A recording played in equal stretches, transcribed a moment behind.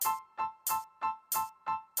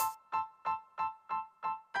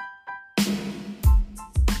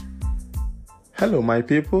Hello, my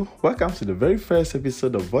people. Welcome to the very first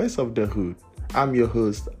episode of Voice of the Hood. I'm your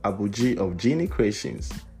host, Abuji of Genie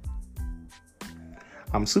Creations.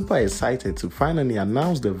 I'm super excited to finally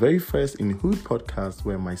announce the very first In Hood podcast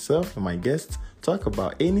where myself and my guests talk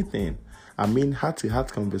about anything. I mean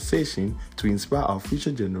heart-to-heart conversation to inspire our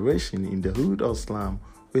future generation in the hood or slum,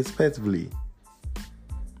 respectively.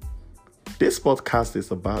 This podcast is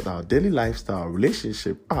about our daily lifestyle,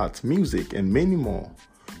 relationship, art, music, and many more.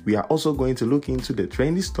 We are also going to look into the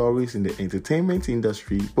trendy stories in the entertainment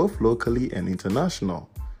industry, both locally and international.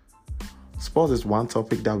 Sports is one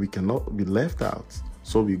topic that we cannot be left out,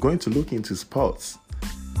 so we're going to look into sports.